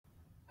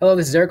Hello,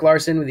 this is Eric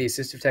Larson with the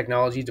Assistive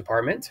Technology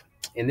Department.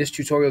 In this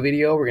tutorial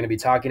video, we're going to be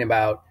talking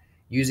about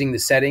using the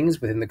settings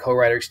within the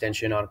CoWriter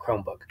extension on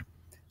Chromebook.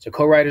 So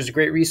CoWriter is a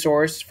great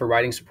resource for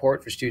writing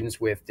support for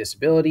students with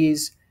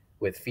disabilities,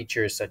 with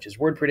features such as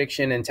word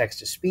prediction and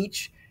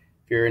text-to-speech.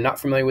 If you're not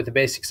familiar with the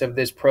basics of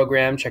this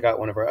program, check out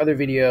one of our other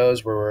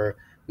videos where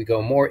we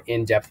go more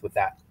in depth with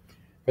that.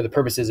 For the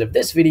purposes of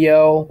this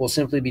video, we'll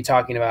simply be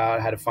talking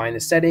about how to find the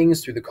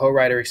settings through the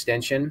CoWriter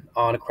extension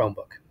on a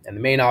Chromebook and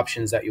the main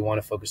options that you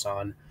want to focus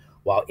on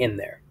while in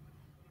there.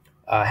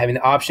 Having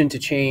the option to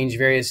change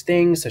various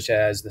things such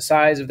as the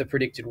size of the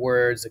predicted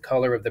words, the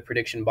color of the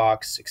prediction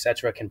box,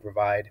 etc. can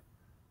provide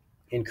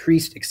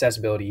increased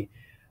accessibility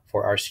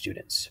for our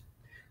students.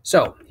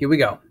 So here we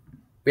go.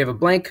 We have a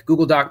blank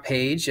Google Doc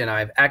page and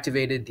I've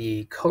activated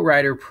the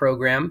CoWriter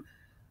program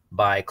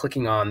by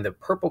clicking on the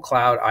purple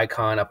cloud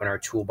icon up in our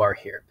toolbar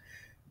here.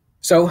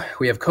 So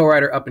we have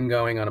CoWriter up and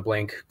going on a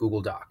blank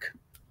Google Doc.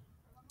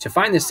 To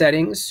find the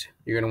settings,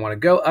 you're going to want to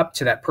go up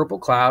to that purple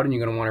cloud and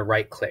you're going to want to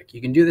right click. You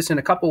can do this in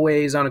a couple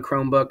ways on a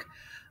Chromebook.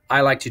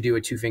 I like to do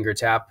a 2-finger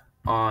tap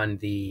on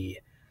the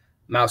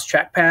mouse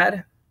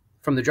trackpad.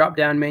 From the drop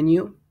down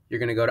menu, you're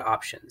going to go to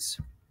options.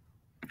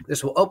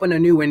 This will open a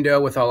new window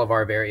with all of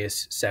our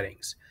various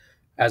settings.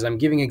 As I'm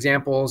giving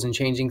examples and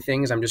changing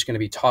things, I'm just going to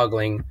be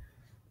toggling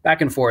back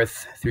and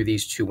forth through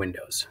these two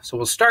windows. So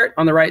we'll start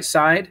on the right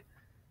side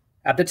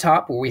at the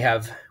top where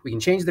we can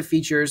change the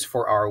features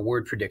for our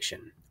word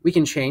prediction. We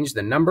can change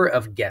the number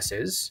of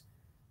guesses.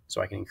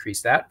 So I can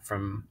increase that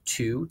from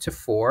 2 to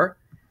 4.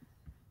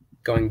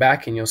 Going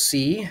back and you'll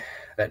see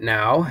that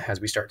now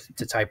as we start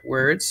to type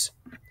words,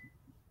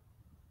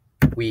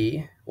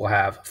 we will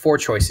have 4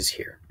 choices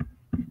here.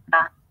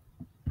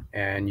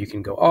 And you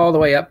can go all the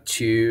way up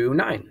to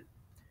 9.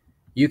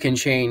 You can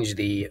change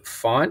the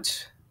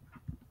font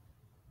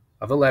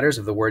of the letters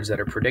of the words that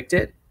are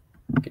predicted.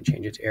 You can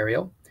change it to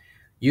Arial.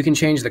 You can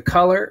change the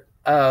color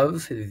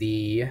of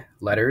the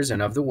letters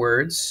and of the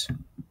words.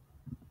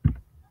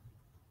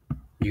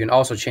 You can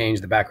also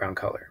change the background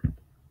color.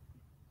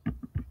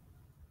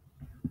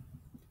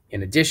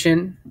 In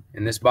addition,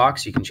 in this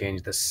box, you can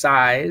change the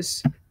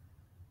size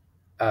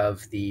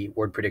of the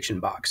word prediction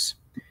box.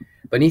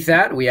 Beneath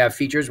that, we have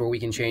features where we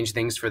can change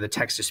things for the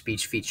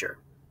text-to-speech feature.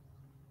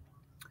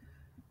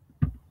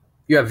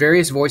 You have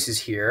various voices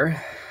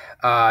here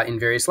in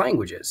various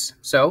languages.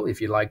 So if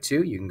you'd like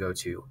to, you can go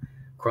to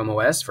Chrome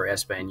OS for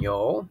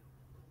Espanol.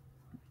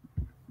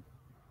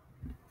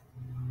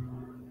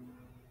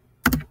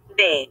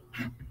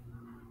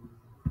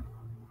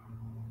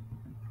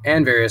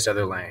 And various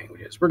other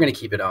languages. We're going to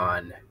keep it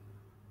on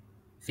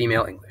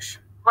female English.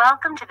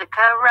 Welcome to the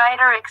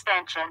CoWriter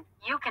extension.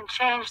 You can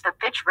change the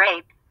pitch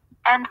rate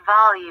and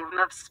volume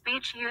of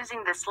speech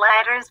using the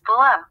sliders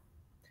below.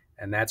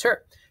 And that's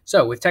her.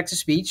 So with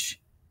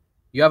text-to-speech,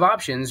 you have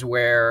options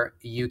where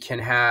you can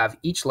have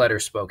each letter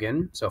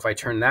spoken. So if I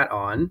turn that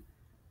on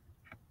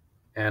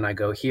and I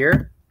go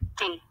here,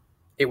 D.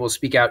 It will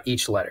speak out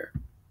each letter.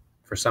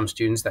 For some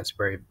students, that's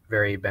very,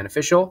 very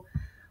beneficial.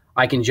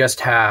 I can just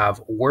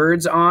have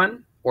words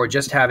on or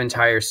just have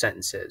entire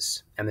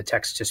sentences, and the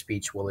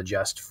text-to-speech will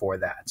adjust for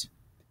that.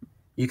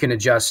 You can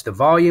adjust the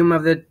volume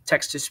of the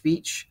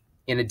text-to-speech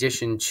in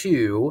addition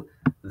to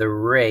the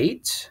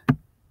rate.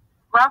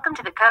 Welcome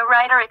to the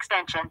CoWriter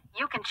extension.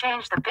 You can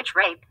change the pitch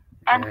rate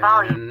and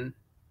volume.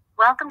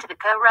 Welcome to the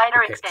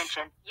CoWriter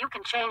extension. You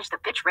can change the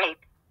pitch rate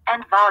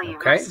and volume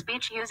of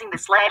speech using the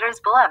sliders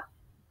below.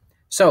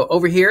 So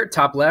over here,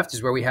 top left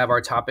is where we have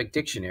our topic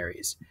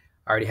dictionaries.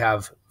 I already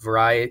have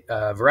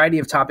variety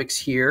of topics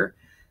here.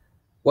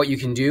 What you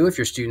can do if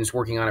your student's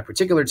working on a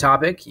particular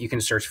topic, you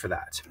can search for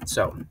that.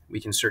 So we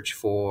can search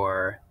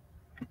for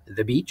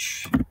the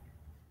beach,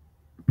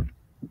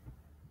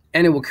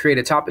 and it will create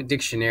a topic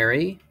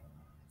dictionary,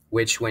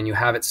 which when you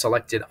have it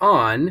selected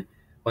on,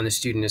 when the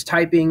student is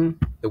typing,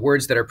 the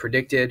words that are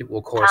predicted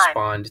will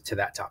correspond to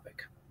that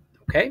topic.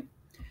 Okay?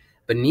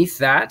 Beneath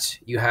that,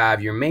 you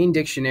have your main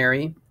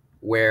dictionary,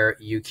 where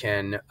you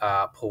can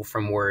pull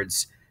from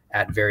words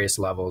at various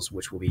levels,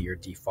 which will be your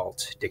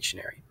default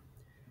dictionary.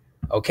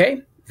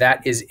 Okay,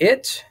 that is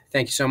it.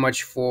 Thank you so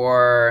much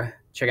for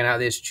checking out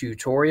this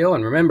tutorial.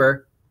 And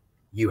remember,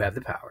 you have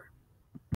the power.